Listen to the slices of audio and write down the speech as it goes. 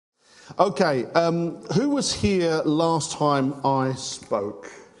Okay, who was here last time I spoke?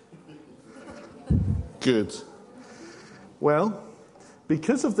 Good. Well,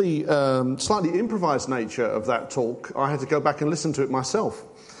 because of the slightly improvised nature of that talk, I had to go back and listen to it myself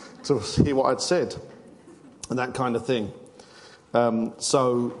to hear what I'd said and that kind of thing.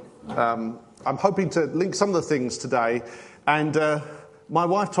 So I'm hoping to link some of the things today. And my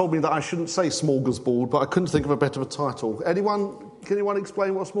wife told me that I shouldn't say smorgasbord, but I couldn't think of a better title. Can anyone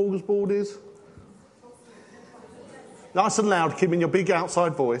explain what smorgasbord is? Nice and loud, Kim, in your big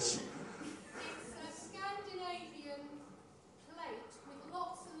outside voice. It's a Scandinavian plate with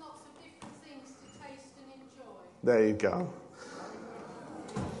lots and lots of different things to taste and enjoy. There you go.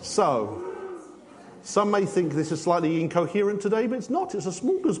 So, some may think this is slightly incoherent today, but it's not. It's a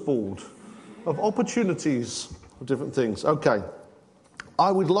smorgasbord of opportunities of different things. Okay.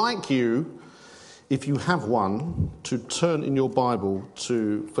 I would like you, if you have one, to turn in your Bible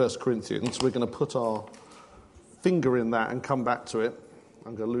to 1 Corinthians. We're going to put our finger in that and come back to it.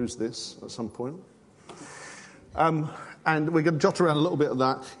 I'm going to lose this at some point. And we're going to jot around a little bit of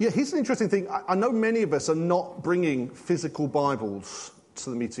that. Yeah, here's an interesting thing. I know many of us are not bringing physical Bibles to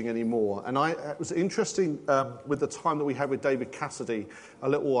the meeting anymore. And it was interesting with the time that we had with David Cassidy a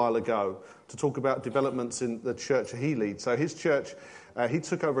little while ago to talk about developments in the church he leads. So his church, he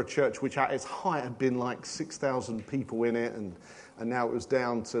took over a church which at its height had been like 6,000 people in it, and now it was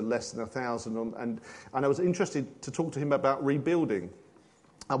down to less than 1,000. And I was interested to talk to him about rebuilding.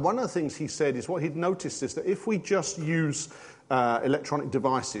 And one of the things he said is what he'd noticed is that if we just use electronic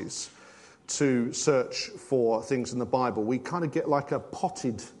devices to search for things in the Bible, we kind of get like a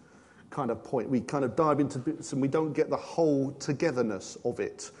potted kind of point. We kind of dive into bits and we don't get the whole togetherness of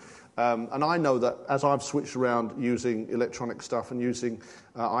it. And I know that as I've switched around using electronic stuff and using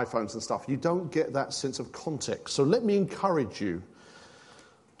iPhones and stuff, you don't get that sense of context. So let me encourage you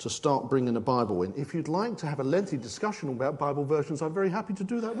to start bringing a Bible in. If you'd like to have a lengthy discussion about Bible versions, I'm very happy to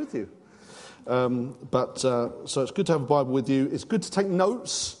do that with you. So it's good to have a Bible with you. It's good to take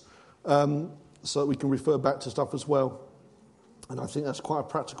notes so that we can refer back to stuff as well. And I think that's quite a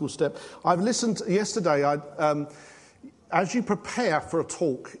practical step. I've listened yesterday. As you prepare for a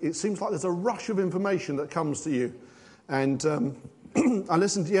talk, it seems like there's a rush of information that comes to you. And I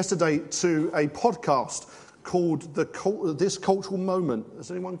listened yesterday to a podcast called This Cultural Moment. Has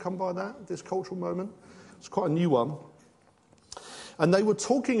anyone come by that? This Cultural Moment? It's quite a new one. And they were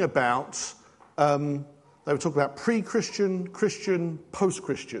talking about pre-Christian, Christian,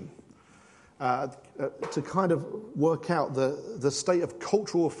 post-Christian, to kind of work out the state of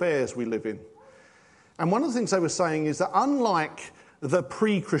cultural affairs we live in. And one of the things they were saying is that unlike the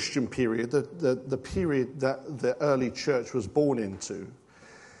pre-Christian period, the period that the early church was born into,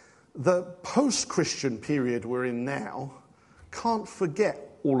 the post-Christian period we're in now can't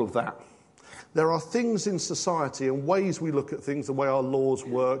forget all of that. There are things in society and ways we look at things, the way our laws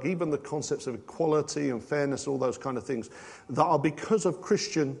work, even the concepts of equality and fairness, all those kind of things, that are because of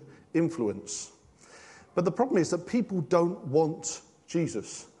Christian influence. But the problem is that people don't want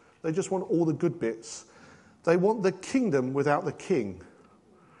Jesus. They just want all the good bits. They want the kingdom without the king.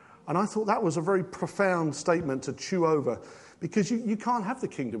 And I thought that was a very profound statement to chew over, because you can't have the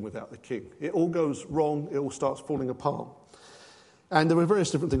kingdom without the king. It all goes wrong. It all starts falling apart. And there were various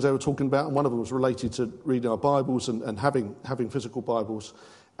different things they were talking about, and one of them was related to reading our Bibles and having physical Bibles.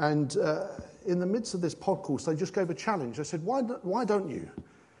 And in the midst of this podcast, they just gave a challenge. They said, why don't you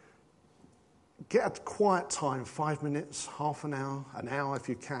get a quiet time, 5 minutes, half an hour if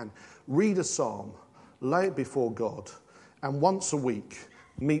you can, read a psalm, lay it before God, and once a week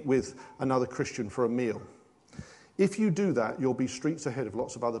meet with another Christian for a meal. If you do that, you'll be streets ahead of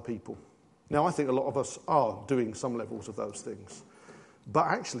lots of other people. Now, I think a lot of us are doing some levels of those things. But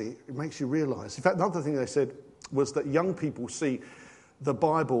actually, it makes you realise. In fact, another thing they said was that young people see the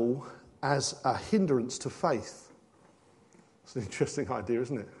Bible as a hindrance to faith. It's an interesting idea,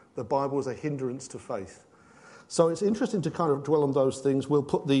 isn't it? The Bible is a hindrance to faith. So it's interesting to kind of dwell on those things. We'll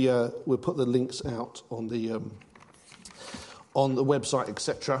put the links out on the website,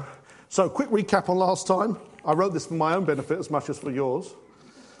 etc. So quick recap on last time. I wrote this for my own benefit as much as for yours.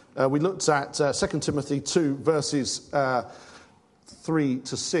 We looked at 2 Timothy 2, verses 3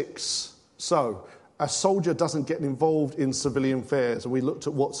 to 6. So a soldier doesn't get involved in civilian affairs. And we looked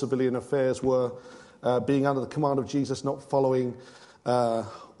at what civilian affairs were, being under the command of Jesus, not following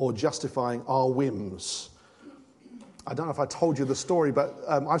or justifying our whims. I don't know if I told you the story, but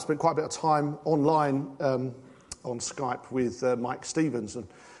I've spent quite a bit of time online on Skype with Mike Stevens, and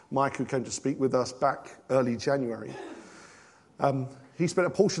Mike, who came to speak with us back early January. He spent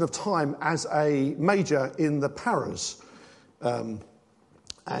a portion of time as a major in the Paras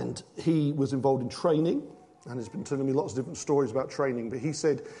And he was involved in training, and has been telling me lots of different stories about training. But he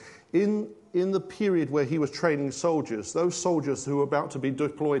said in the period where he was training soldiers, those soldiers who were about to be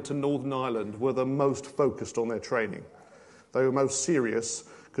deployed to Northern Ireland were the most focused on their training. They were most serious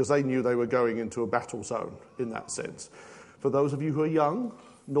because they knew they were going into a battle zone in that sense. For those of you who are young,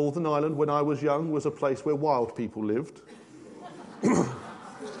 Northern Ireland, when I was young, was a place where wild people lived.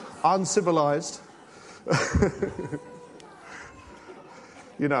 Uncivilized.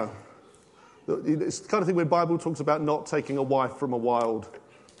 You know, it's the kind of thing where the Bible talks about not taking a wife from a wild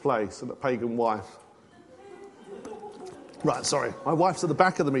place, and a pagan wife. Right, sorry. My wife's at the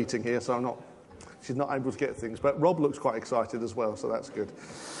back of the meeting here, so she's not able to get things. But Rob looks quite excited as well, so that's good.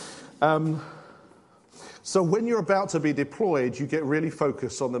 So when you're about to be deployed, you get really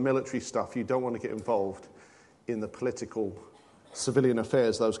focused on the military stuff. You don't want to get involved in the political, civilian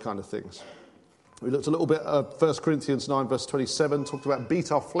affairs, those kind of things. We looked a little bit at 1 Corinthians 9, verse 27, talked about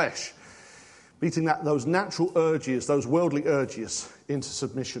beat our flesh, beating those natural urges, those worldly urges into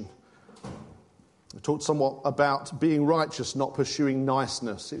submission. We talked somewhat about being righteous, not pursuing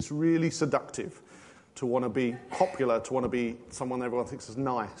niceness. It's really seductive to want to be popular, to want to be someone everyone thinks is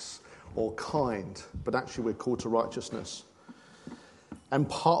nice or kind, but actually we're called to righteousness. And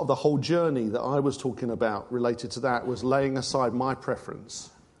part of the whole journey that I was talking about related to that was laying aside my preference,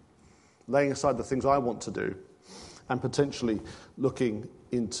 laying aside the things I want to do, and potentially looking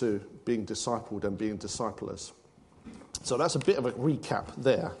into being discipled and being disciplers. So that's a bit of a recap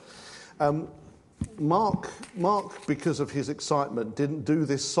there. Mark, because of his excitement, didn't do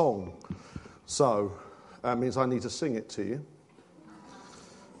this song. So that means I need to sing it to you.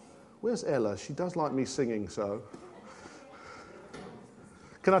 Where's Ella? She does like me singing, so.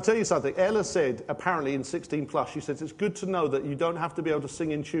 Can I tell you something? Ella said, apparently in 16 Plus, she says, it's good to know that you don't have to be able to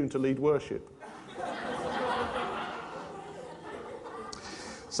sing in tune to lead worship.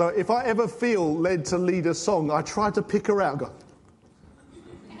 So if I ever feel led to lead a song, I try to pick her out and go,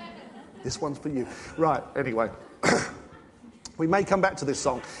 this one's for you. Right, anyway. We may come back to this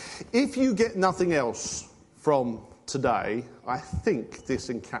song. If you get nothing else from today, I think this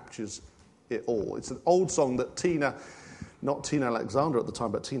encaptures it all. It's an old song that Tina, not Tina Alexander at the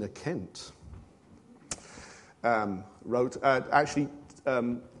time, but Tina Kent wrote.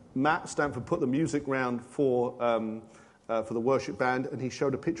 Matt Stanford put the music round for the worship band, and he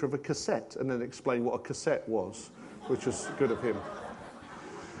showed a picture of a cassette and then explained what a cassette was, which was good of him.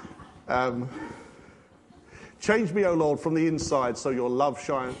 Change me, O Lord, from the inside so your love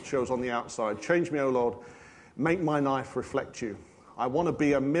shows on the outside. Change me, O Lord, make my life reflect you. I want to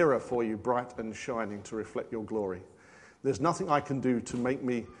be a mirror for you, bright and shining, to reflect your glory. There's nothing I can do to make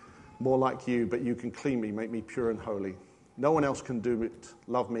me more like you, but you can clean me, make me pure and holy. No one else can do it.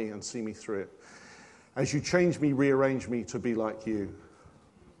 Love me and see me through it. As you change me, rearrange me to be like you.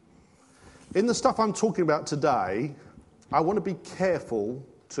 In the stuff I'm talking about today, I want to be careful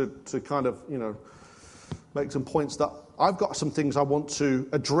to kind of, make some points that I've got some things I want to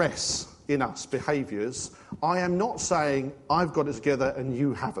address in us, behaviours. I am not saying I've got it together and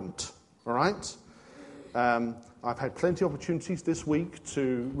you haven't, all right? I've had plenty of opportunities this week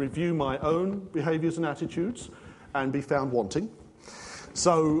to review my own behaviours and attitudes and be found wanting.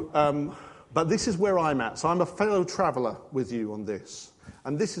 So, but this is where I'm at. So I'm a fellow traveller with you on this.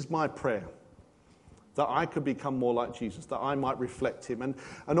 And this is my prayer, that I could become more like Jesus, that I might reflect him.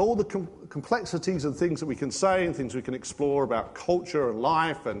 And all the complexities and things that we can say and things we can explore about culture and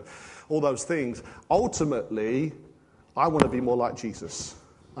life and all those things, ultimately, I want to be more like Jesus.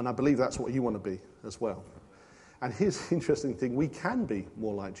 And I believe that's what you want to be as well. And here's the interesting thing, we can be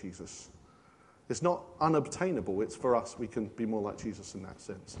more like Jesus. It's not unobtainable, it's for us, we can be more like Jesus in that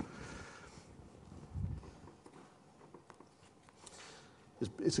sense.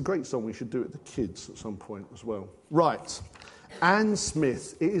 It's a great song. We should do it to the kids at some point as well. Right. Anne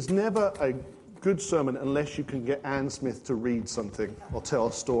Smith. It is never a good sermon unless you can get Anne Smith to read something or tell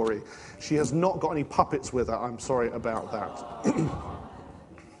a story. She has not got any puppets with her. I'm sorry about that.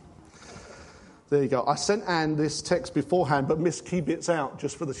 There you go. I sent Anne this text beforehand, but missed key bits out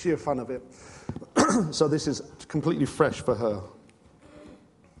just for the sheer fun of it. So this is completely fresh for her.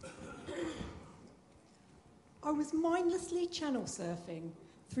 I was mindlessly channel surfing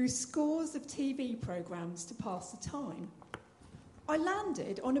through scores of TV programmes to pass the time. I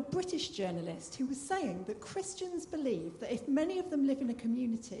landed on a British journalist who was saying that Christians believe that if many of them live in a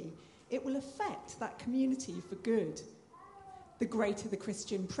community, it will affect that community for good. The greater the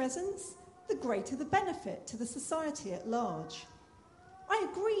Christian presence, the greater the benefit to the society at large. I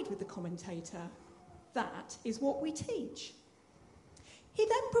agreed with the commentator. That is what we teach. He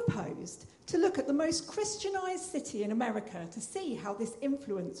then proposed to look at the most Christianised city in America to see how this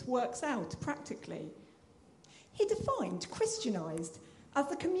influence works out practically. He defined Christianised as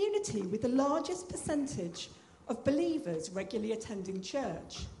the community with the largest percentage of believers regularly attending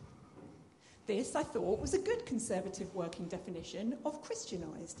church. This, I thought, was a good conservative working definition of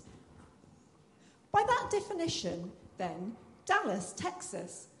Christianised. By that definition, then, Dallas,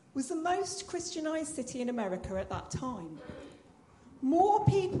 Texas, was the most Christianised city in America at that time. More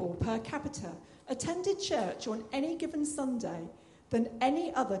people per capita attended church on any given Sunday than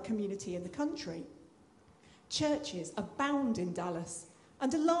any other community in the country. Churches abound in Dallas,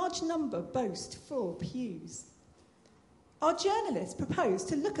 and a large number boast full pews. Our journalist proposed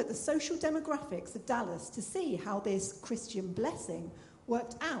to look at the social demographics of Dallas to see how this Christian blessing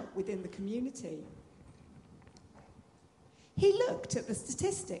worked out within the community. He looked at the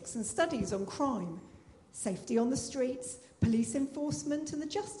statistics and studies on crime, safety on the streets, police enforcement, and the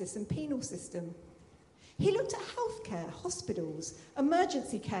justice and penal system. He looked at healthcare, hospitals,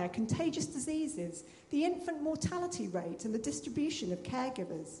 emergency care, contagious diseases, the infant mortality rate, and the distribution of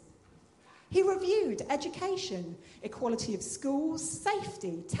caregivers. He reviewed education, equality of schools,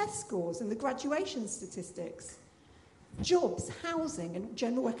 safety, test scores, and the graduation statistics. Jobs, housing, and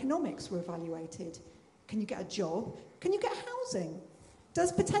general economics were evaluated. Can you get a job? Can you get housing?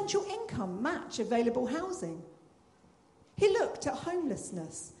 Does potential income match available housing? He looked at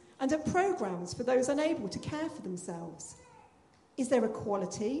homelessness and at programmes for those unable to care for themselves. Is there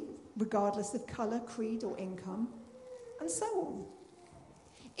equality, regardless of colour, creed, or income? And so on.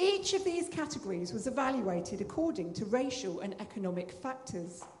 Each of these categories was evaluated according to racial and economic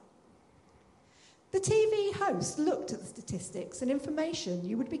factors. The TV host looked at the statistics and information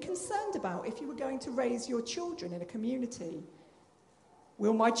you would be concerned about if you were going to raise your children in a community.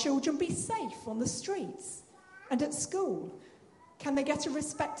 Will my children be safe on the streets and at school? Can they get a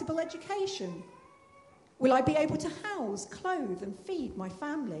respectable education? Will I be able to house, clothe, and feed my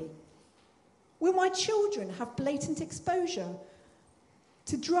family? Will my children have blatant exposure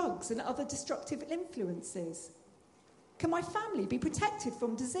to drugs and other destructive influences? Can my family be protected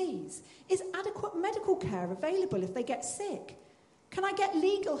from disease? Is adequate medical care available if they get sick? Can I get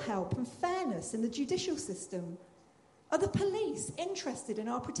legal help and fairness in the judicial system? Are the police interested in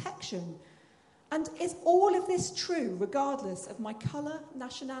our protection? And is all of this true regardless of my colour,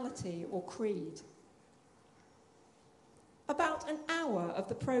 nationality, or creed? About an hour of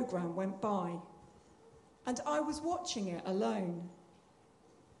the programme went by, and I was watching it alone.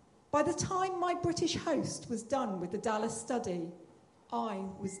 By the time my British host was done with the Dallas study, I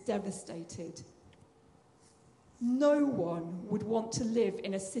was devastated. No one would want to live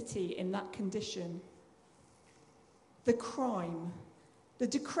in a city in that condition. The crime, the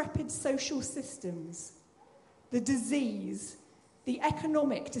decrepit social systems, the disease, the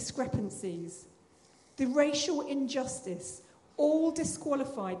economic discrepancies, the racial injustice all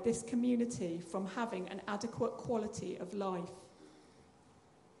disqualified this community from having an adequate quality of life.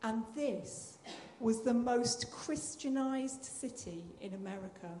 And this was the most Christianized city in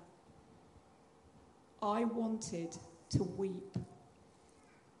America. I wanted to weep.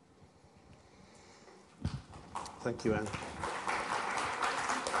 Thank you, Anne.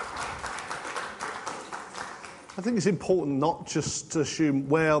 I think it's important not just to assume,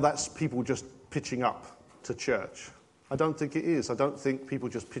 well, that's people just pitching up to church. I don't think it is. I don't think people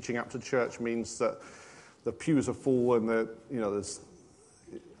just pitching up to church means that the pews are full and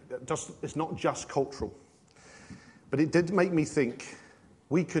it's not just cultural. But it did make me think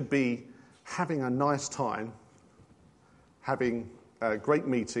we could be having a nice time, having great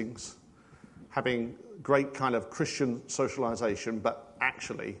meetings, having great kind of Christian socialization, but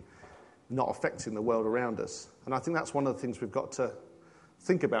actually not affecting the world around us. And I think that's one of the things we've got to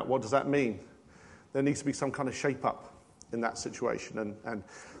think about. What does that mean? There needs to be some kind of shape-up in that situation. And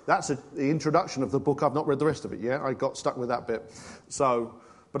that's the introduction of the book. I've not read the rest of it yet. I got stuck with that bit.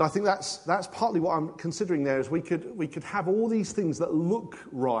 But I think that's partly what I'm considering there, is we could have all these things that look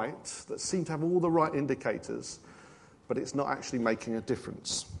right, that seem to have all the right indicators, but it's not actually making a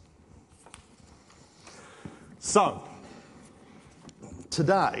difference. So,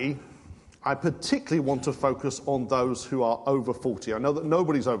 today, I particularly want to focus on those who are over 40. I know that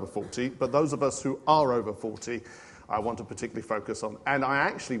nobody's over 40, but those of us who are over 40, I want to particularly focus on. And I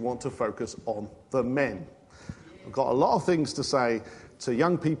actually want to focus on the men. I've got a lot of things to say to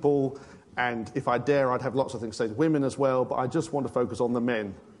young people, and if I dare, I'd have lots of things to say to women as well, but I just want to focus on the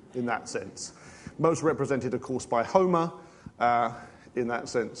men in that sense. Most represented, of course, by Homer in that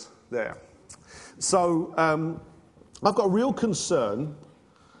sense there. So I've got a real concern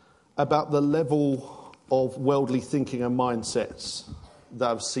about the level of worldly thinking and mindsets that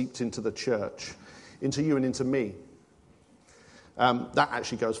have seeped into the church, into you and into me. That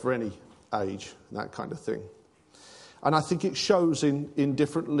actually goes for any age, that kind of thing. And I think it shows in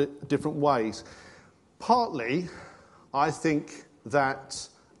different ways. Partly, I think that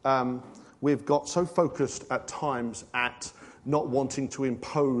we've got so focused at times at not wanting to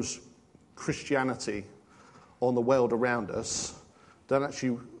impose Christianity on the world around us, that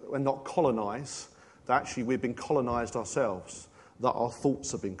actually we're not colonise, that actually we've been colonised ourselves, that our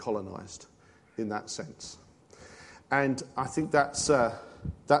thoughts have been colonised in that sense. And I think that's a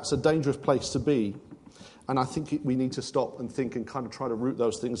dangerous place to be. And I think we need to stop and think and kind of try to root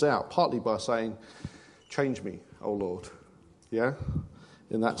those things out, partly by saying, change me, oh Lord. Yeah?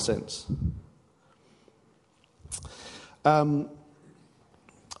 In that sense.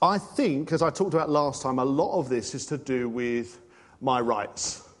 I think, as I talked about last time, a lot of this is to do with my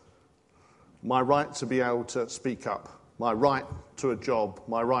rights. My right to be able to speak up. My right to a job.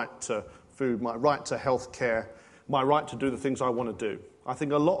 My right to food. My right to health care. My right to do the things I want to do. I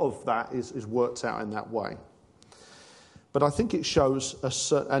think a lot of that is worked out in that way. But I think it shows a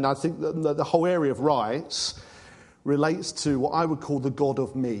certain... And I think that the whole area of rights relates to what I would call the God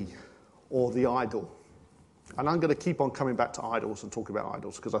of me, or the idol. And I'm going to keep on coming back to idols and talking about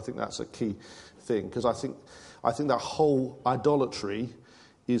idols, because I think that's a key thing. Because I think that whole idolatry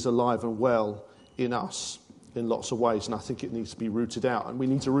is alive and well in us in lots of ways, and I think it needs to be rooted out. And we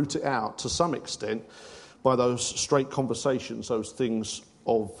need to root it out to some extent by those straight conversations, those things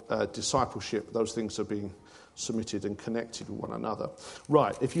of discipleship, those things are being submitted and connected with one another.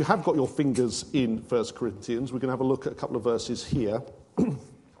 Right, if you have got your fingers in 1 Corinthians, we're going to have a look at a couple of verses here.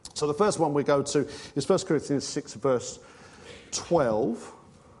 So the first one we go to is 1 Corinthians 6, verse 12.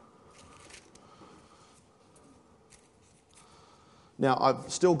 Now,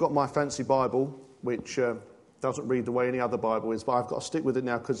 I've still got my fancy Bible, which doesn't read the way any other Bible is, but I've got to stick with it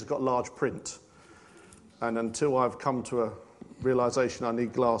now because it's got large print. And until I've come to a realisation I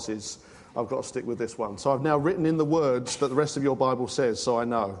need glasses, I've got to stick with this one. So I've now written in the words that the rest of your Bible says, so I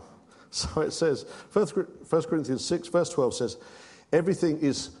know. So it says, 1 Corinthians 6, verse 12 says, everything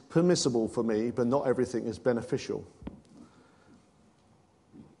is permissible for me, but not everything is beneficial.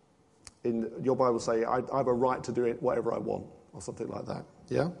 In your Bible say, I have a right to do it whatever I want, or something like that.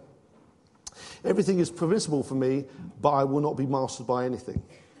 Yeah? Everything is permissible for me, but I will not be mastered by anything.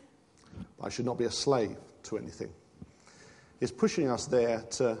 I should not be a slave to anything. It's pushing us there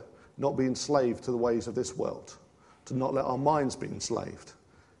to not be enslaved to the ways of this world, to not let our minds be enslaved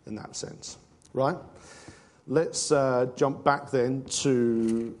in that sense. Right? Let's jump back then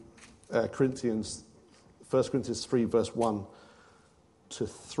to 1 Corinthians 3, verse 1 to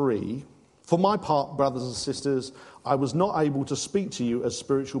 3. For my part, brothers and sisters, I was not able to speak to you as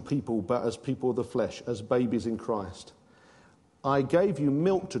spiritual people, but as people of the flesh, as babies in Christ. I gave you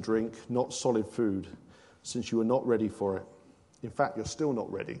milk to drink, not solid food, since you were not ready for it. In fact, you're still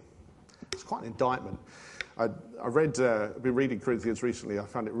not ready. It's quite an indictment. I've been reading Corinthians recently. I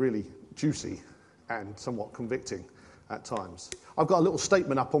found it really juicy and somewhat convicting at times. I've got a little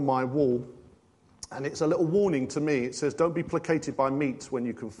statement up on my wall, and it's a little warning to me. It says, "Don't be placated by meat when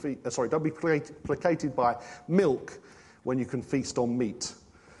you can don't be placated by milk when you can feast on meat."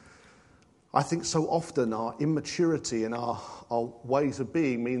 I think so often our immaturity and our ways of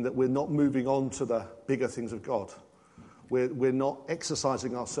being mean that we're not moving on to the bigger things of God. We're not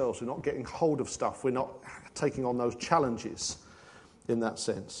exercising ourselves. We're not getting hold of stuff. We're not taking on those challenges in that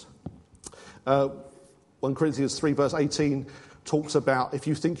sense. 1 Corinthians 3, verse 18 talks about if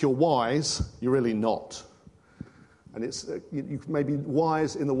you think you're wise, you're really not. And it's you may be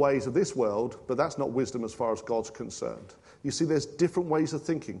wise in the ways of this world, but that's not wisdom as far as God's concerned. You see, there's different ways of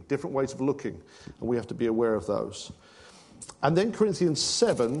thinking, different ways of looking, and we have to be aware of those. And then 1 Corinthians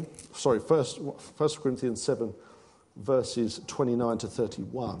 7, verses 29 to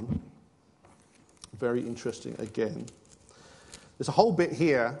 31. Very interesting again. There's a whole bit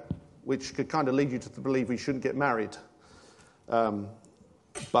here which could kind of lead you to believe we shouldn't get married.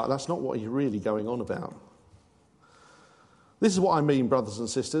 But that's not what you're really going on about. This is what I mean, brothers and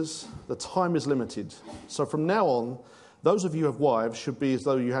sisters. The time is limited. So from now on, those of you who have wives should be as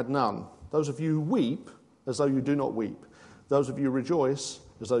though you had none. Those of you who weep, as though you do not weep. Those of you who rejoice,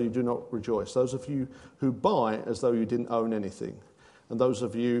 as though you do not rejoice. Those of you who buy, as though you didn't own anything. And those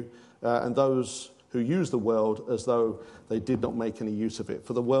of you, and those who use the world, as though they did not make any use of it.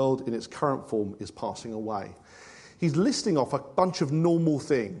 For the world in its current form is passing away. He's listing off a bunch of normal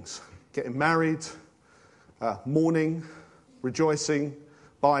things. Getting married, mourning, rejoicing,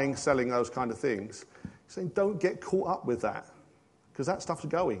 buying, selling, those kind of things. He's saying don't get caught up with that, because that stuff's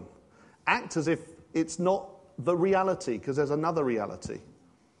going. Act as if it's not the reality, because there's another reality.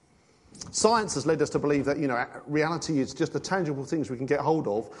 Science has led us to believe that, reality is just the tangible things we can get hold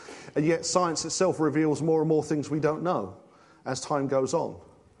of, and yet science itself reveals more and more things we don't know as time goes on.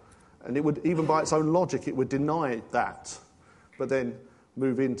 And it would, even by its own logic, it would deny that, but then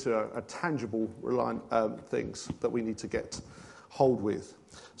move into a tangible things that we need to get hold with.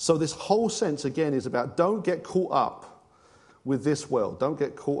 So this whole sense, again, is about don't get caught up with this world. Don't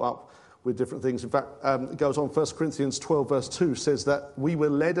get caught up with different things. In fact, it goes on, 1 Corinthians 12, verse 2, says that we were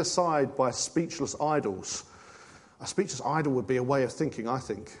led aside by speechless idols. A speechless idol would be a way of thinking, I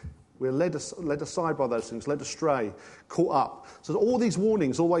think. We're led aside by those things, led astray, caught up. So all these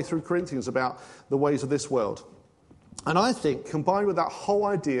warnings all the way through Corinthians about the ways of this world. And I think, combined with that whole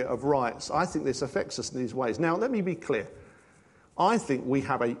idea of rights, I think this affects us in these ways. Now, let me be clear. I think we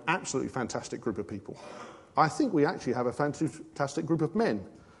have an absolutely fantastic group of people. I think we actually have a fantastic group of men.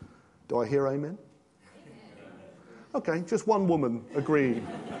 Do I hear amen? Okay, just one woman agreeing.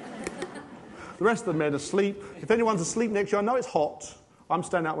 The rest of the men are asleep. If anyone's asleep next to you, I know it's hot. I'm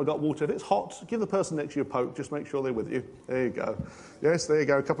standing out, we've got water. If it's hot, give the person next to you a poke. Just make sure they're with you. There you go. Yes, there you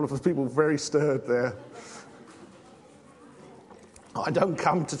go. A couple of people very stirred there. I don't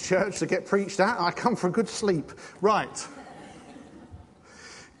come to church to get preached at. I come for a good sleep. Right.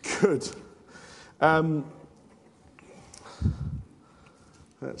 Good.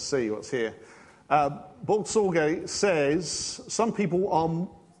 Let's see what's here. Borg says some people are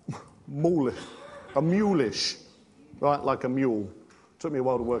mulish, right, like a mule. Took me a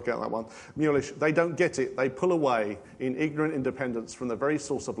while to work out that one. Mulish. They don't get it. They pull away in ignorant independence from the very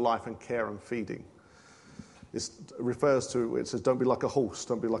source of life and care and feeding. It refers to, it says, don't be like a horse,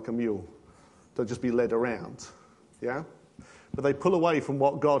 don't be like a mule. Don't just be led around. Yeah? But they pull away from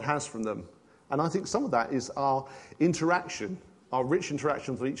what God has from them. And I think some of that is our interaction, our rich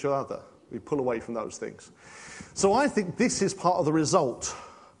interactions with each other. We pull away from those things. So I think this is part of the result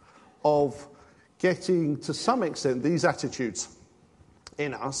of getting, to some extent, these attitudes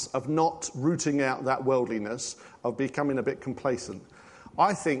in us of not rooting out that worldliness, of becoming a bit complacent.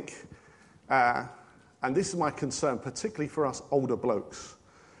 I think, and this is my concern, particularly for us older blokes,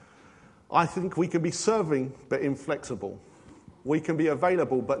 I think we can be serving but inflexible. We can be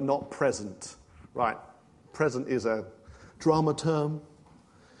available but not present. Right, present is a drama term.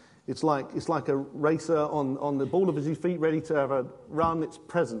 It's like a racer on the ball of his feet ready to have a run. It's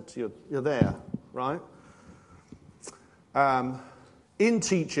present, you're there, right? In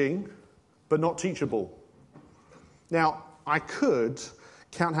teaching, but not teachable. Now, I could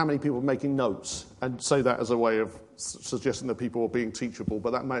count how many people are making notes and say that as a way of suggesting that people are being teachable,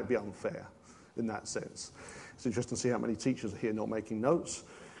 but that might be unfair in that sense. It's interesting to see how many teachers are here not making notes,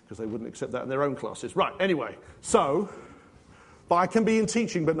 because they wouldn't accept that in their own classes. Right, anyway, but I can be in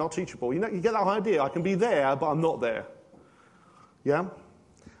teaching but not teachable. You get that idea? I can be there, but I'm not there. Yeah?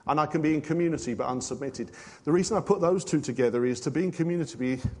 And I can be in community but unsubmitted. The reason I put those two together is to be in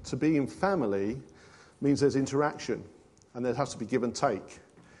community, to be in family, means there's interaction, and there has to be give and take.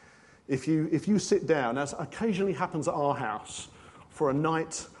 If you sit down, as occasionally happens at our house, for a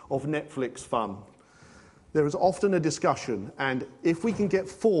night of Netflix fun, there is often a discussion, and if we can get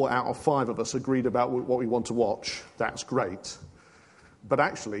 4 out of 5 of us agreed about what we want to watch, that's great. But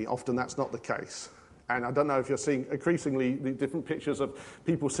actually, often that's not the case. And I don't know if you're seeing increasingly the different pictures of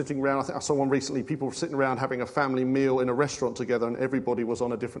people sitting around. I think I saw one recently, people sitting around having a family meal in a restaurant together, and everybody was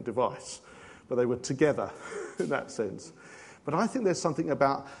on a different device. But they were together in that sense. But I think there's something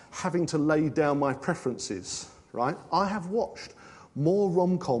about having to lay down my preferences, right? I have watched more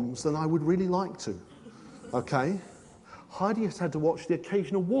rom-coms than I would really like to. Okay? Heidi has had to watch the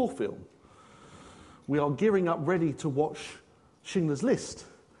occasional war film. We are gearing up ready to watch Schindler's List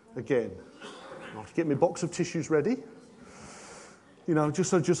again. I have to get my box of tissues ready, just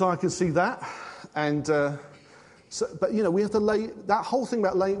so I can see that. And but we have to lay that whole thing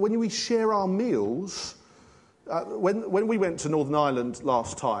about laying. When we share our meals, when we went to Northern Ireland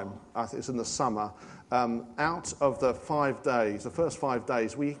last time, I think it's in the summer. Out of the 5 days, the first 5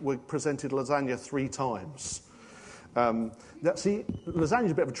 days, we were presented lasagna 3 times. Lasagna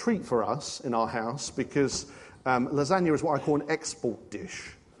is a bit of a treat for us in our house because lasagna is what I call an export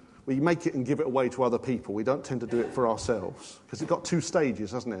dish. We make it and give it away to other people. We don't tend to do it for ourselves because it's got 2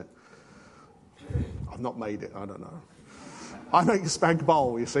 stages, hasn't it? I've not made it. I don't know. I make a spag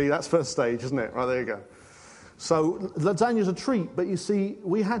bowl, you see. That's first stage, isn't it? Right, there you go. So lasagna's a treat, but you see,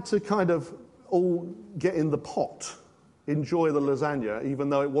 we had to kind of all get in the pot, enjoy the lasagna, even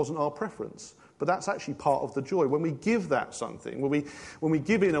though it wasn't our preference. But that's actually part of the joy. When we give that something, when we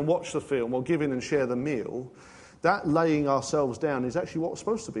give in and watch the film, or give in and share the meal, that laying ourselves down is actually what we're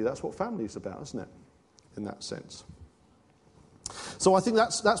supposed to be. That's what family is about, isn't it? in that sense. So I think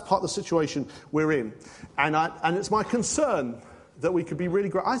that's part of the situation we're in. And it's my concern that we could be really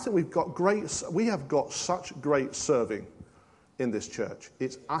great. I think we have got such great serving in this church.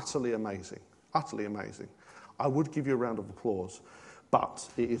 It's utterly amazing. Utterly amazing. I would give you a round of applause, but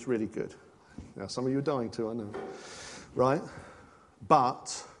it is really good. Now, some of you are dying too, I know. Right?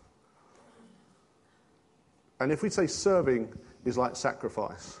 But, and if we say serving is like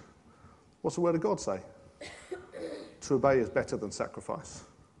sacrifice, what's the Word of God say? To obey is better than sacrifice.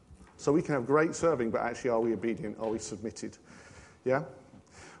 So we can have great serving, but actually are we obedient? Are we submitted? Yeah?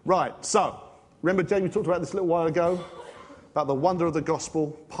 Right, so, remember Jamie talked about this a little while ago, about the wonder of the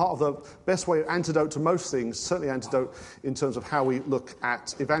gospel. Part of the best way, antidote to most things, certainly antidote in terms of how we look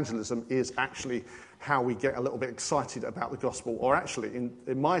at evangelism, is actually how we get a little bit excited about the gospel. Or actually,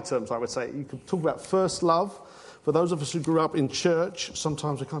 in my terms, I would say, you could talk about first love. For those of us who grew up in church,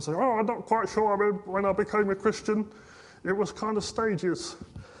 sometimes we can't say, oh, I'm not quite sure. I mean, when I became a Christian, it was kind of stages.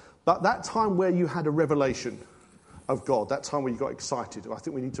 But that time where you had a revelation of God, that time where you got excited, I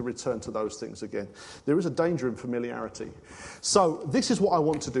think we need to return to those things again. There is a danger in familiarity. So this is what I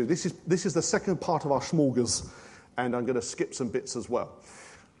want to do. This is the second part of our smorgas, and I'm going to skip some bits as well.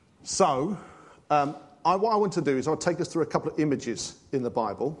 So what I want to do is I'll take us through a couple of images in the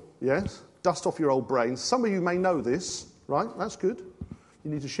Bible, yes? Dust off your old brains. Some of you may know this, right? That's good.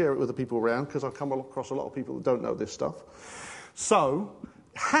 You need to share it with the people around, because I've come across a lot of people that don't know this stuff. So,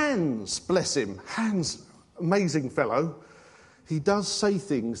 Hans, bless him. Hans, amazing fellow. He does say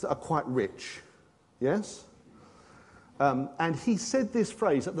things that are quite rich. Yes? And he said this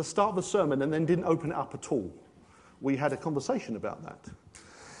phrase at the start of the sermon and then didn't open it up at all. We had a conversation about that.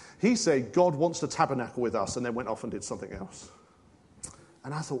 He said, God wants to tabernacle with us, and then went off and did something else.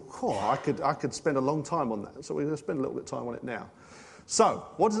 And I thought, I could spend a long time on that. So we're going to spend a little bit of time on it now. So,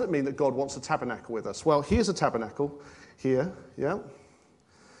 what does it mean that God wants to tabernacle with us? Well, here's a tabernacle here, yeah.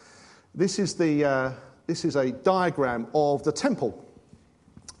 This is a diagram of the temple.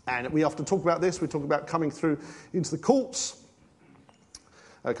 And we often talk about this. We talk about coming through into the courts,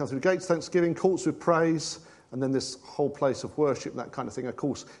 come through the gates, thanksgiving, courts with praise, and then this whole place of worship, that kind of thing. Of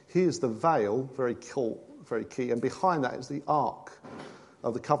course, here's the veil, very key, and behind that is the Ark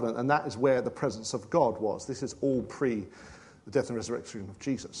of the Covenant, and that is where the presence of God was. This is all pre the death and resurrection of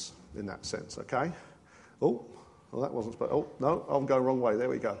Jesus, in that sense, okay? Oh, well, that wasn't supposed... Oh, no, I'm going the wrong way. There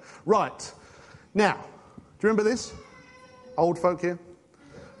we go. Right. Now, do you remember this? Old folk here?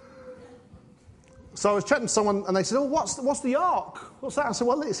 So I was chatting to someone, and they said, oh, what's the Ark? What's that? I said,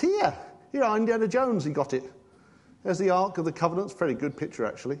 well, it's here. Here, Indiana Jones, he got it. There's the Ark of the Covenant. It's a very good picture,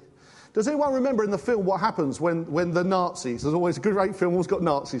 actually. Does anyone remember in the film what happens when the Nazis... There's always a great film, always got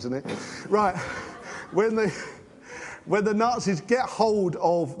Nazis in it. Right. When the Nazis get hold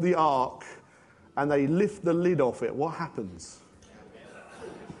of the Ark and they lift the lid off it, what happens?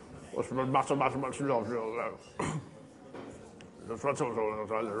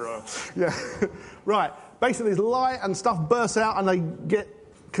 Yeah, right. Basically, this light and stuff bursts out and they get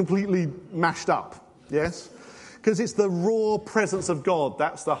completely mashed up, yes? Because it's the raw presence of God.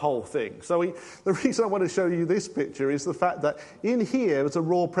 That's the whole thing. So the reason I want to show you this picture is the fact that in here is a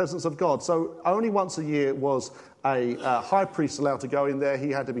raw presence of God. So only once a year was a high priest allowed to go in there. He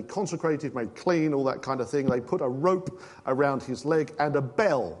had to be consecrated, made clean, all that kind of thing. They put a rope around his leg and a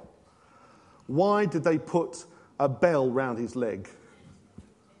bell. Why did they put a bell round his leg?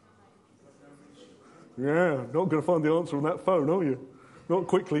 Yeah, not going to find the answer on that phone, are you? Not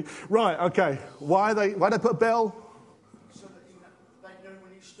quickly. Right, okay. Why they put a bell? So that they know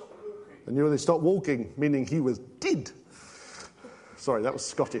when he stopped walking. They knew when they stopped walking, meaning he was dead. Sorry, that was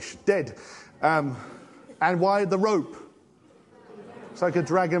Scottish. Dead. And why the rope? So they could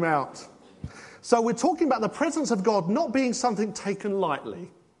drag him out. So we're talking about the presence of God not being something taken lightly.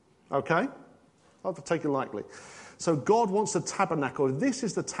 Okay? Not taken lightly. So God wants to tabernacle. This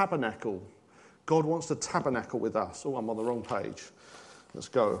is the tabernacle. God wants to tabernacle with us. Oh, I'm on the wrong page. Let's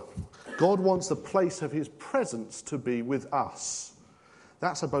go. God wants the place of his presence to be with us.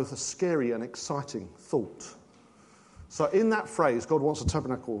 That's both a scary and exciting thought. So in that phrase, God wants to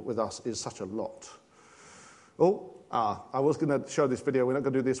tabernacle with us, is such a lot. I was going to show this video. We're not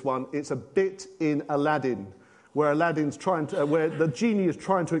going to do this one. It's a bit in Aladdin, where where the genie is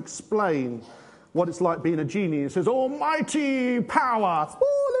trying to explain what it's like being a genie. It says, almighty power,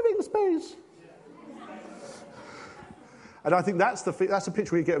 small living space. And I think that's the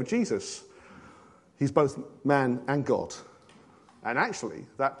picture we get of Jesus. He's both man and God. And actually,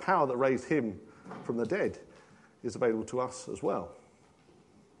 that power that raised him from the dead is available to us as well.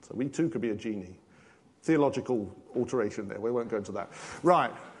 So we too could be a genie. Theological alteration there. We won't go into that.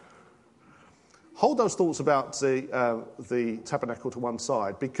 Right. hold those thoughts about the tabernacle to one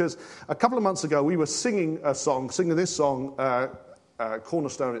side, because a couple of months ago we were singing this song,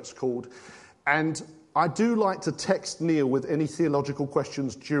 Cornerstone it's called, and I do like to text Neil with any theological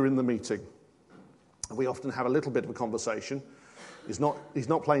questions during the meeting. We often have a little bit of a conversation. He's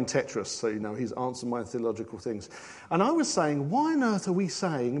not playing Tetris, so he's answering my theological things. And I was saying, why on earth are we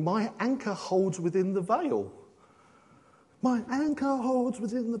saying, my anchor holds within the veil? My anchor holds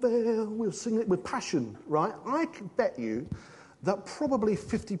within the veil. We'll sing it with passion, right? I can bet you that probably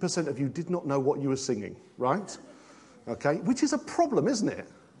 50% of you did not know what you were singing, right? Okay, which is a problem, isn't it?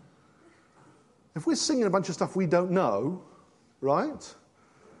 If we're singing a bunch of stuff we don't know, right?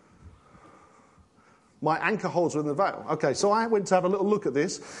 My anchor holds within the veil. Okay, so I went to have a little look at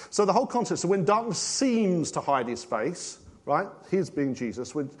this. So the whole concept, so when darkness seems to hide his face, right? His being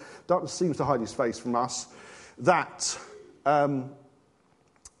Jesus, when darkness seems to hide his face from us, that I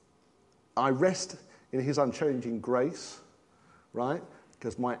rest in his unchanging grace, right?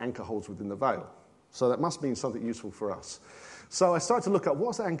 Because my anchor holds within the veil. So that must mean something useful for us. So I started to look at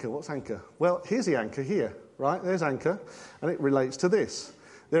what's anchor? What's anchor? Well, here's the anchor here, right? There's anchor, and it relates to this.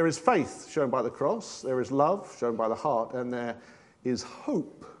 There is faith shown by the cross, there is love shown by the heart, and there is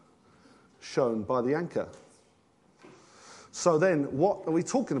hope shown by the anchor. So then, what are we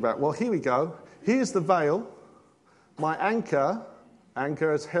talking about? Well, here we go. Here's the veil. My anchor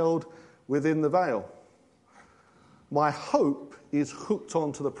is held within the veil. My hope is hooked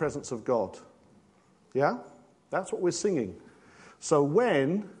onto the presence of God. Yeah? That's what we're singing. So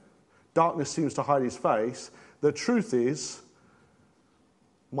when darkness seems to hide his face, the truth is,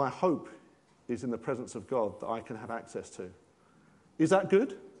 my hope is in the presence of God that I can have access to. Is that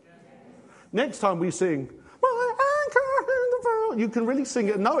good? Yes. Next time we sing, my anchor in the veil, you can really sing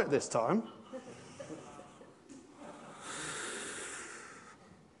it and know it this time.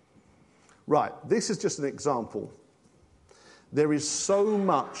 Right, this is just an example. There is so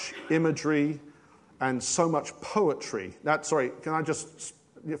much imagery and so much poetry. Can I just,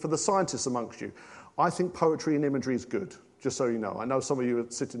 for the scientists amongst you, I think poetry and imagery is good. Just so you know. I know some of you are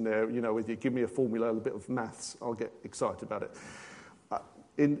sitting there, with you, give me a formula, a bit of maths, I'll get excited about it.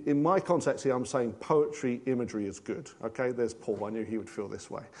 In my context here, I'm saying poetry, imagery is good. Okay, there's Paul. I knew he would feel this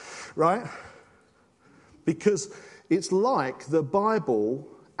way. Right? Because it's like the Bible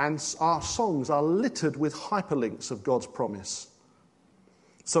and our songs are littered with hyperlinks of God's promise.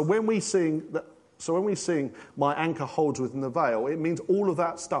 So when we sing, my anchor holds within the veil, it means all of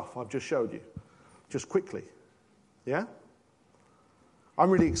that stuff I've just showed you. Just quickly. Yeah? I'm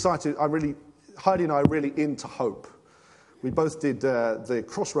really excited. Heidi and I are really into hope. We both did the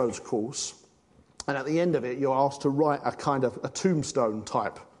Crossroads course, and at the end of it, you're asked to write a kind of a tombstone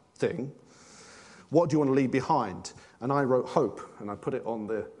type thing. What do you want to leave behind? And I wrote hope, and I put it on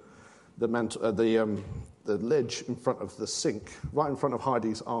the ledge in front of the sink, right in front of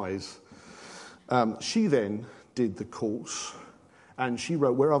Heidi's eyes. She then did the course, and she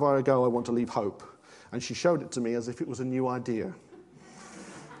wrote, wherever I go, I want to leave hope. And she showed it to me as if it was a new idea.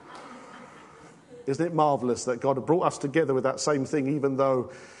 Isn't it marvellous that God had brought us together with that same thing, even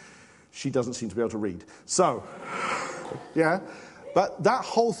though she doesn't seem to be able to read? So, yeah. But that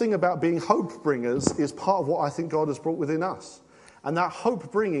whole thing about being hope bringers is part of what I think God has brought within us. And that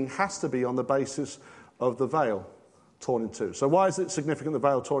hope bringing has to be on the basis of the veil torn in two. So why is it significant, the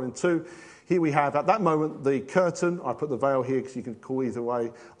veil torn in two? Here we have, at that moment, the curtain, I put the veil here because you can call either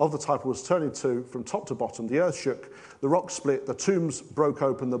way, of the temple was torn in two from top to bottom. The earth shook, the rocks split, the tombs broke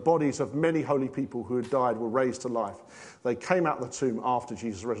open, the bodies of many holy people who had died were raised to life. They came out of the tomb after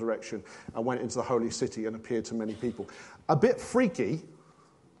Jesus' resurrection and went into the holy city and appeared to many people. A bit freaky,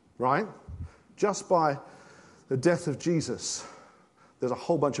 right? Just by the death of Jesus, there's a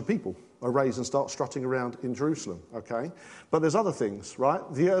whole bunch of people are raised and start strutting around in Jerusalem, okay? But there's other things, right?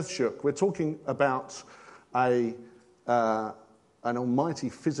 The earth shook. We're talking about an almighty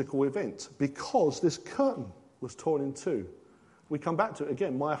physical event because this curtain was torn in two. We come back to it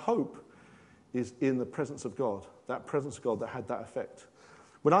again. My hope is in the presence of God, that presence of God that had that effect.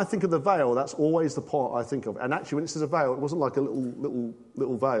 When I think of the veil, that's always the part I think of. And actually, when it says a veil, it wasn't like a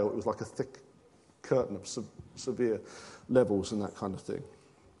little veil. It was like a thick curtain of severe levels and that kind of thing.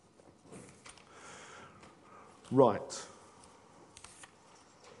 Right.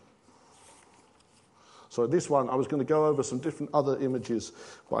 So this one, I was going to go over some different other images,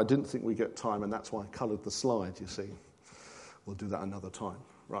 but I didn't think we'd get time, and that's why I coloured the slide, you see. We'll do that another time.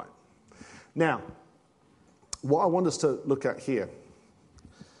 Right. Now, what I want us to look at here,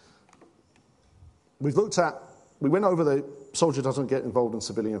 we went over the soldier doesn't get involved in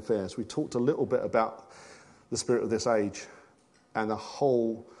civilian affairs. We talked a little bit about the spirit of this age and the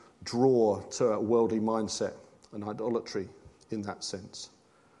whole draw to a worldly mindset and idolatry in that sense.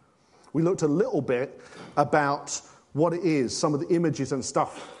 We looked a little bit about what it is, some of the images and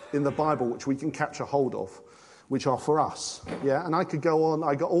stuff in the Bible which we can capture hold of, which are for us. Yeah, and I could go on.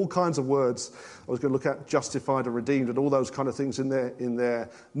 I got all kinds of words. I was going to look at justified and redeemed and all those kind of things in their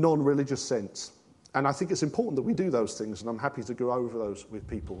non-religious sense. And I think it's important that we do those things, and I'm happy to go over those with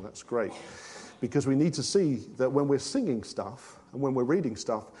people. That's great. Because we need to see that when we're singing stuff and when we're reading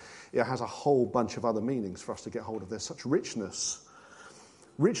stuff, it has a whole bunch of other meanings for us to get hold of. There's such richness.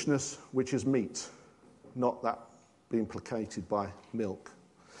 Richness which is meat, not that being placated by milk.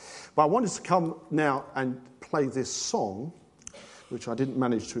 But I wanted to come now and play this song, which I didn't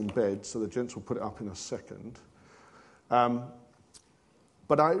manage to embed, so the gents will put it up in a second.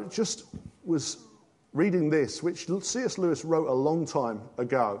 But I just was reading this, which C.S. Lewis wrote a long time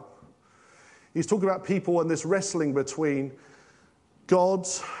ago. He's talking about people and this wrestling between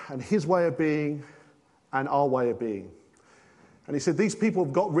God's and his way of being and our way of being. And he said these people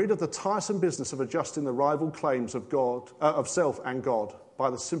have got rid of the tiresome business of adjusting the rival claims of God, of self and God, by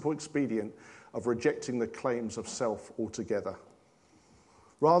the simple expedient of rejecting the claims of self altogether.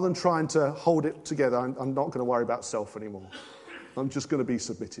 Rather than trying to hold it together, I'm not going to worry about self anymore. I'm just going to be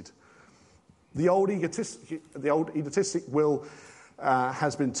submitted. The old egotistic will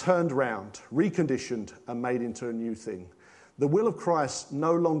has been turned round, reconditioned, and made into a new thing. The will of Christ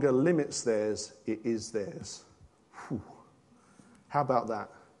no longer limits theirs, it is theirs. Whew. How about that?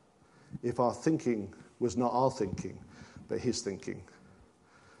 If our thinking was not our thinking, but his thinking.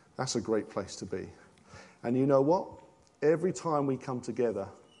 That's a great place to be. And you know what? Every time we come together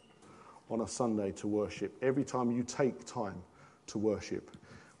on a Sunday to worship, every time you take time to worship,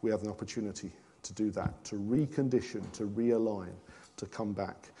 we have an opportunity to do that, to recondition, to realign, to come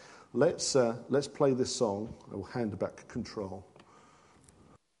back. Let's play this song. I will hand back control.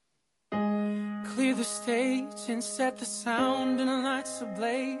 Clear the stage and set the sound and the lights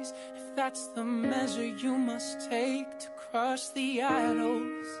ablaze. If that's the measure you must take to crush the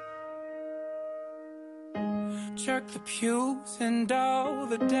idols. Jerk the pews and all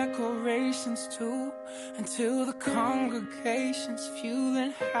the decorations too, until the congregation's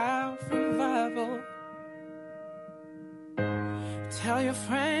fueling half revival. Tell your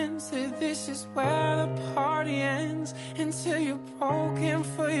friends that this is where the party ends. Until you're broken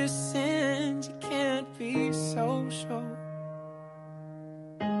for your sins, you can't be so sure.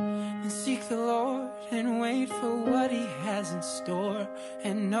 And seek the Lord and wait for what he has in store,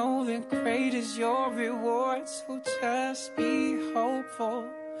 and know that great is your reward. So just be hopeful,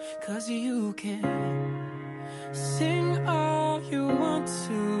 'cause you can sing all you want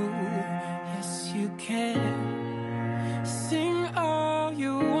to. Yes, you can. Sing all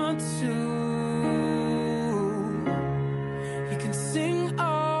you want to. You can sing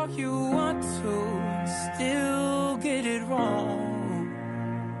all you want to and still get it wrong.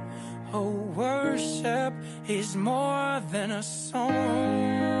 Oh, worship is more than a song.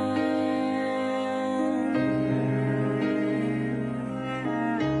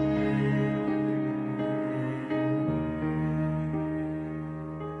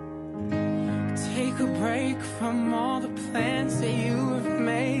 Take a break from all the plans that you have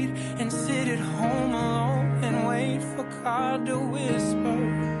made and sit at home alone and wait for God to whisper.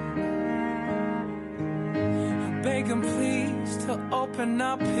 Beg him please to open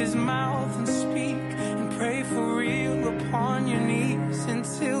up his mouth and speak, and pray for real upon your knees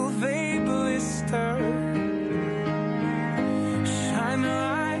until they blister. Shine the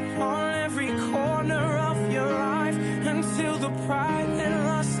light on every corner of your life until the pride and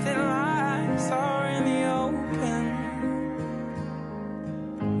lust and lies are in the open.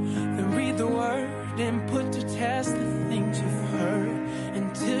 Then read the word and put to test the things you've heard,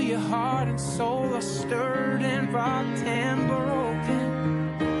 until your heart and soul are stirred and rocked and broken.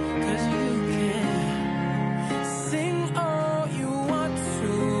 'Cause you can sing all you want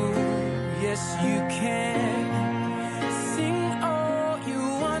to. Yes, you can. Sing all you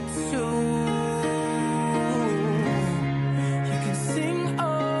want to. You can sing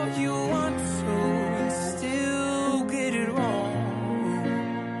all you want to and still get it wrong.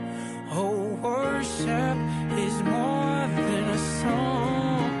 Oh, worship is more than a song.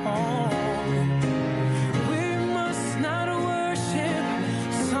 We must not worship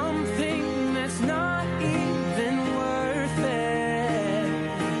something that's not even worth it.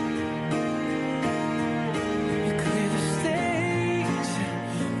 You clear the stage,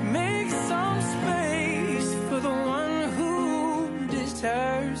 make some space for the one who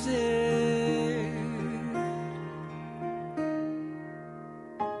deserves it.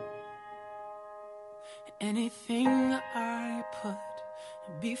 Anything I put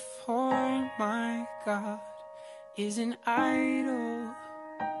before my God is an idol.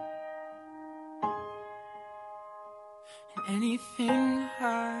 And anything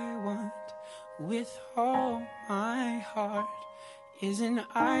I want with all my heart is an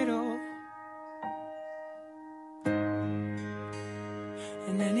idol.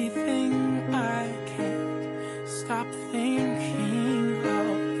 And anything I can't stop thinking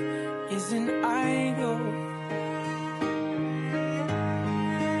of is an idol.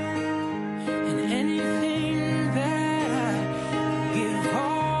 And anything that I give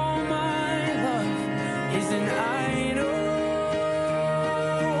all my love is an idol.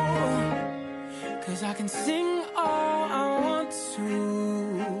 'Cause I can sing all I want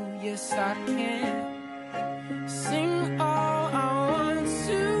to, yes I can. Sing all I want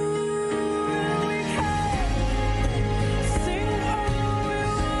to, and we can. Sing all we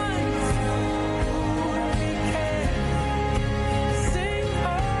want to, we can. Sing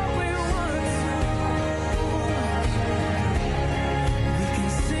all we want to. We can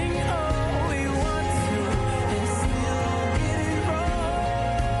sing all we want to and still get it wrong.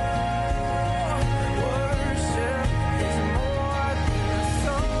 Worship is more than a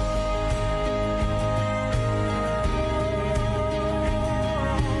song.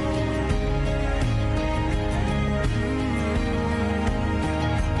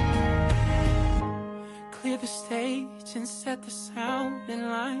 Clear the stage and set the sound and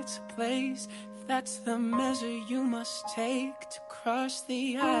lights ablaze. If that's the measure you must take to crush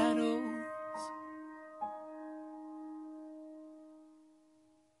the idols.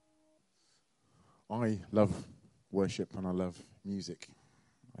 I love worship and I love music.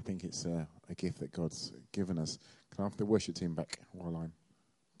 I think it's a gift that God's given us. Can I have the worship team back while I'm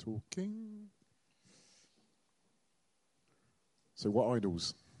talking? So what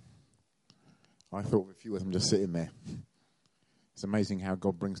idols? I thought of a few of them just sitting there. It's amazing how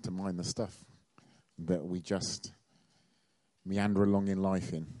God brings to mind the stuff that we just meander along in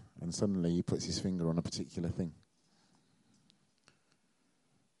life in, and suddenly he puts his finger on a particular thing.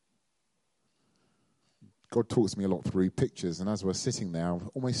 God talks to me a lot through pictures, and as we're sitting there, I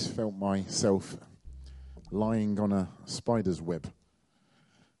almost felt myself lying on a spider's web,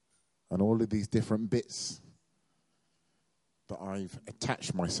 and all of these different bits that I've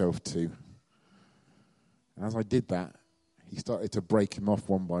attached myself to. And as I did that, he started to break them off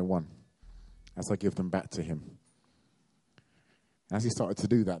one by one as I give them back to him. And as he started to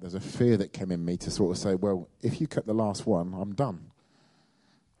do that, there's a fear that came in me to sort of say, well, if you cut the last one, I'm done.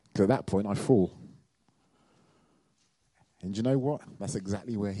 Because at that point, I fall. And you know what? That's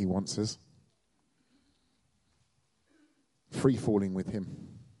exactly where he wants us. Free falling with him.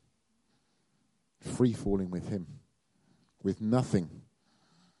 Free falling with him. With nothing.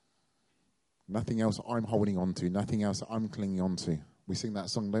 Nothing else I'm holding on to. Nothing else I'm clinging on to. We sing that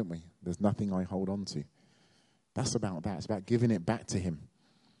song, don't we? There's nothing I hold on to. That's about that. It's about giving it back to him.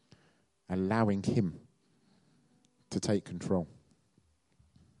 Allowing him to take control.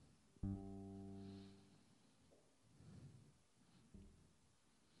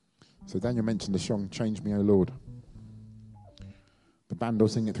 So Daniel mentioned the song, Change Me, O Lord. The band will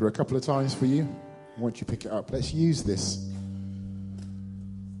sing it through a couple of times for you. Once you pick it up, let's use this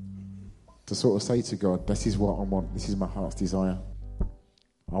to sort of say to God, this is what I want. This is my heart's desire.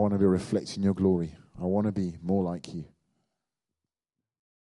 I want to be reflecting your glory. I want to be more like you.